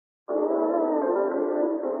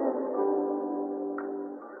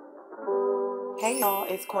Hey y'all,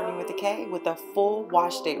 it's Kourtney with the K with a full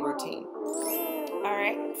wash day routine.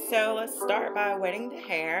 Alright, so let's start by wetting the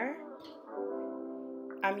hair.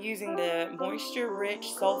 I'm using the Moisture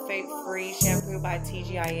Rich Sulfate Free Shampoo by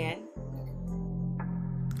TGIN.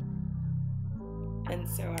 And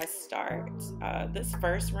so I start. This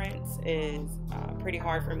first rinse is pretty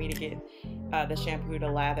hard for me to get the shampoo to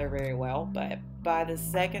lather very well, but by the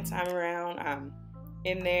second time around, I'm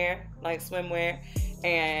in there like swimwear,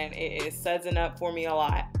 and it is sudsing up for me a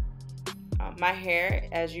lot. My hair,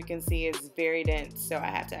 as you can see, is very dense, so I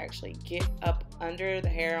have to actually get up under the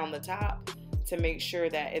hair on the top to make sure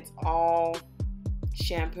that it's all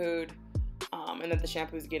shampooed and that the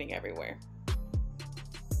shampoo is getting everywhere.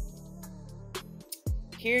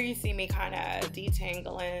 Here you see me kind of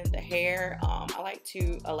detangling the hair. I like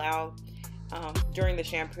to allow, during the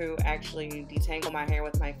shampoo, actually detangle my hair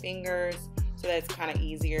with my fingers, so that's kind of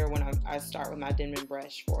easier when I start with my Denman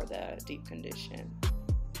brush for the deep condition.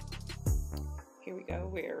 Here we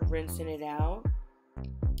go, we're rinsing it out.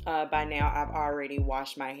 By now I've already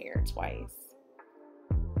washed my hair twice.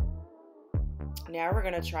 Now we're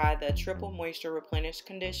gonna try the Triple Moisture Replenish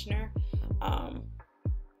conditioner. I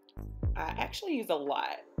actually use a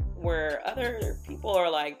lot, where other people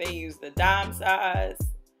are like, they use the dime size.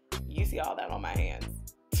 You see all that on my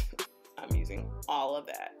hands. I'm using all of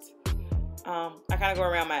that. I kind of go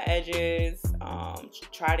around my edges,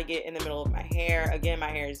 try to get in the middle of my hair. Again, my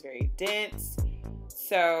hair is very dense,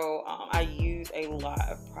 so I use a lot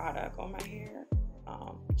of product on my hair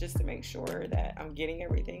just to make sure that I'm getting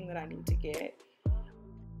everything that I need to get.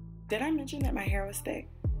 Did I mention that my hair was thick?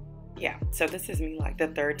 Yeah, so this is me like the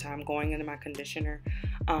third time going into my conditioner,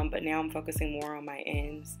 but now I'm focusing more on my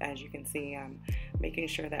ends. As you can see, I'm making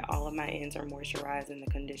sure that all of my ends are moisturized and the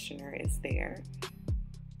conditioner is there.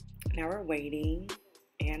 Now we're waiting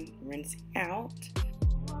and rinsing out.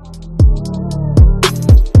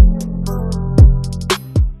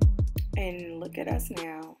 And look at us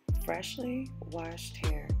now, freshly washed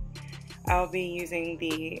hair. I'll be using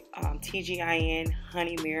the TGIN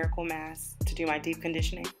Honey Miracle Mask to do my deep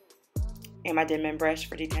conditioning, and my Denman brush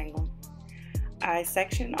for detangling. I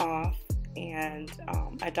section off, and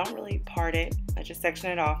I don't really part it. I just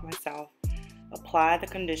section it off myself. Apply the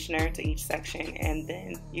conditioner to each section, and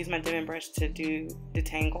then use my Denman brush to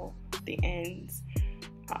detangle the ends,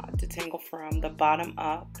 detangle from the bottom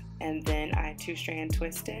up, and then I 2-strand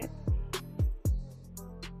twist it.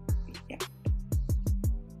 Yeah.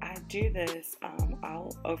 I do this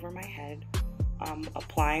all over my head,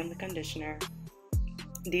 applying the conditioner,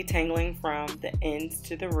 detangling from the ends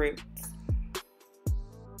to the roots,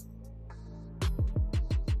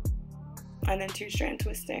 and then 2-strand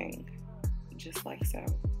twisting, just like so.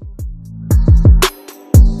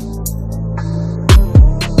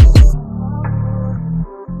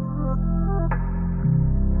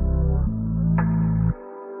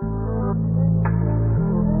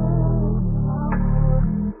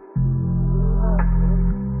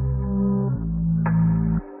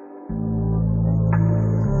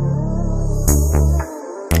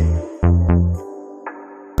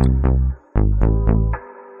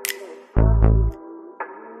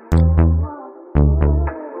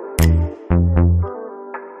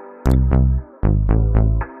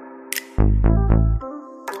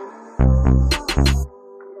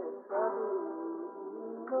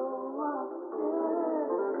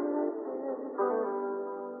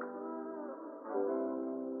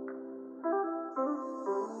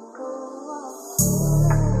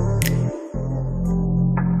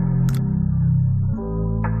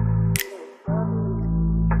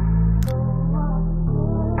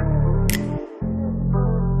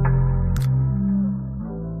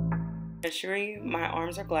 I assure you, my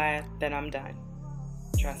arms are glad that I'm done.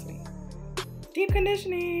 Trust me. Deep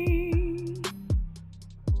conditioning!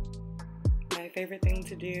 My favorite thing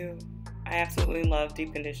to do. I absolutely love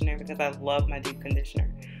deep conditioner because I love my deep conditioner.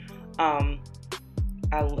 I've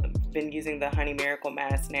been using the Honey Miracle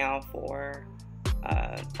Mask now for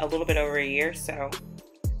a little bit over a year, so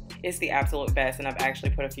it's the absolute best, and I've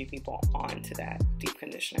actually put a few people onto that deep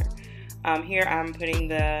conditioner. Here I'm putting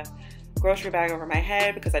the grocery bag over my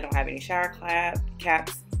head because I don't have any shower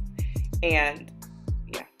caps, and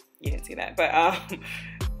yeah, you didn't see that, but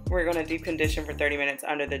we're going to deep condition for 30 minutes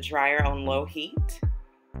under the dryer on low heat,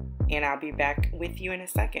 and I'll be back with you in a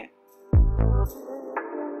second.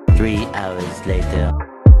 3 hours later.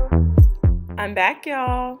 I'm back,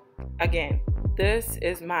 y'all. Again, this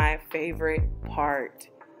is my favorite part.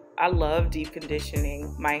 I love deep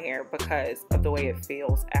conditioning my hair because of the way it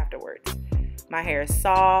feels afterwards. My hair is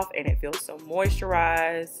soft and it feels so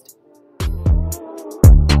moisturized.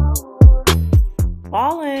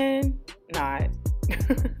 Ballin'. not.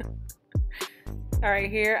 All right,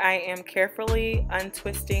 here I am carefully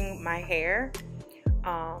untwisting my hair,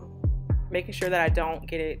 making sure that I don't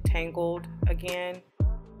get it tangled again.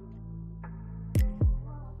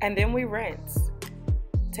 And then we rinse.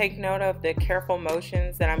 Take note of the careful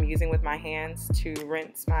motions that I'm using with my hands to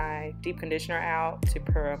rinse my deep conditioner out to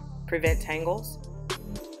prevent tangles.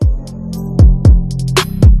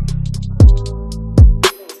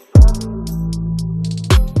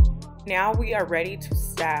 Now we are ready to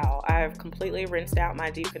style. I have completely rinsed out my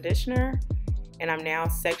deep conditioner and I'm now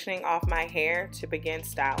sectioning off my hair to begin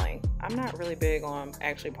styling. I'm not really big on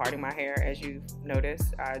actually parting my hair, as you've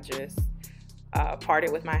noticed. I just part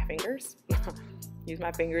it with my fingers. Use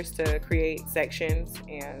my fingers to create sections,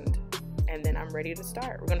 and then I'm ready to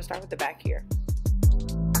start. We're gonna start with the back here.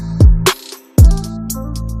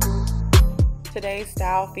 Today's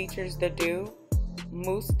style features the Doux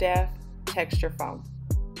Mousse Texture Foam.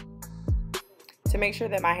 To make sure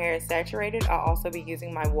that my hair is saturated, I'll also be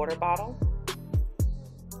using my water bottle.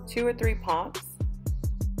 2 or 3 pumps,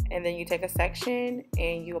 and then you take a section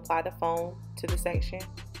and you apply the foam to the section.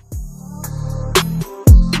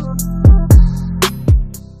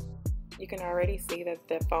 You can already see that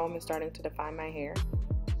the foam is starting to define my hair.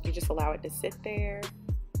 You just allow it to sit there.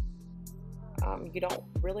 You don't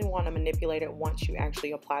really want to manipulate it once you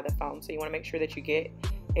actually apply the foam. So you want to make sure that you get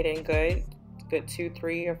it in good 2,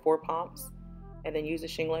 3, or 4 pumps, and then use the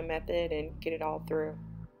shingling method and get it all through.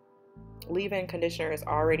 Leave-in conditioner is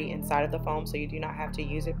already inside of the foam, so you do not have to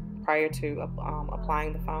use it prior to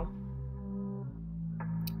applying the foam.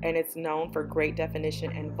 And it's known for great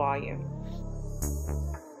definition and volume.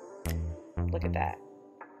 Look at that.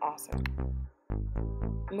 Awesome.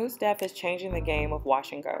 Mousse Def is changing the game of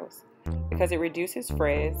wash and goes because it reduces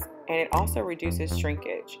frizz and it also reduces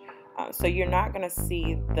shrinkage. So you're not going to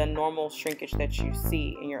see the normal shrinkage that you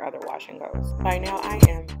see in your other wash and goes. By now I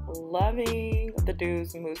am loving the Doux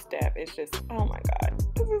Mousse Def. It's just, oh my god,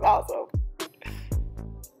 this is awesome.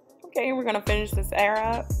 Okay, we're going to finish this hair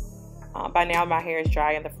up. By now my hair is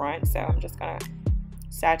dry in the front, so I'm just going to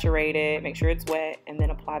saturate it, make sure it's wet, and then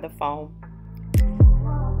apply the foam.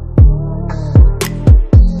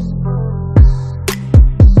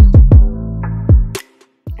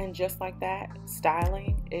 And just like that,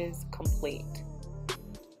 styling is complete.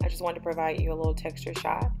 I just wanted to provide you a little texture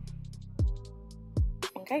shot.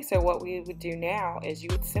 Okay, so what we would do now is you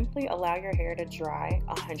would simply allow your hair to dry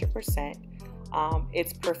 100%.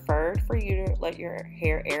 It's preferred for you to let your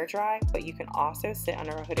hair air dry, but you can also sit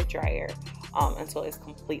under a hooded dryer until it's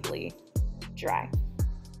completely dry.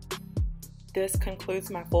 This concludes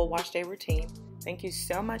my full wash day routine. Thank you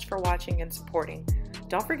so much for watching and supporting.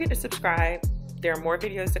 Don't forget to subscribe. There are more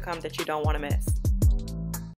videos to come that you don't want to miss.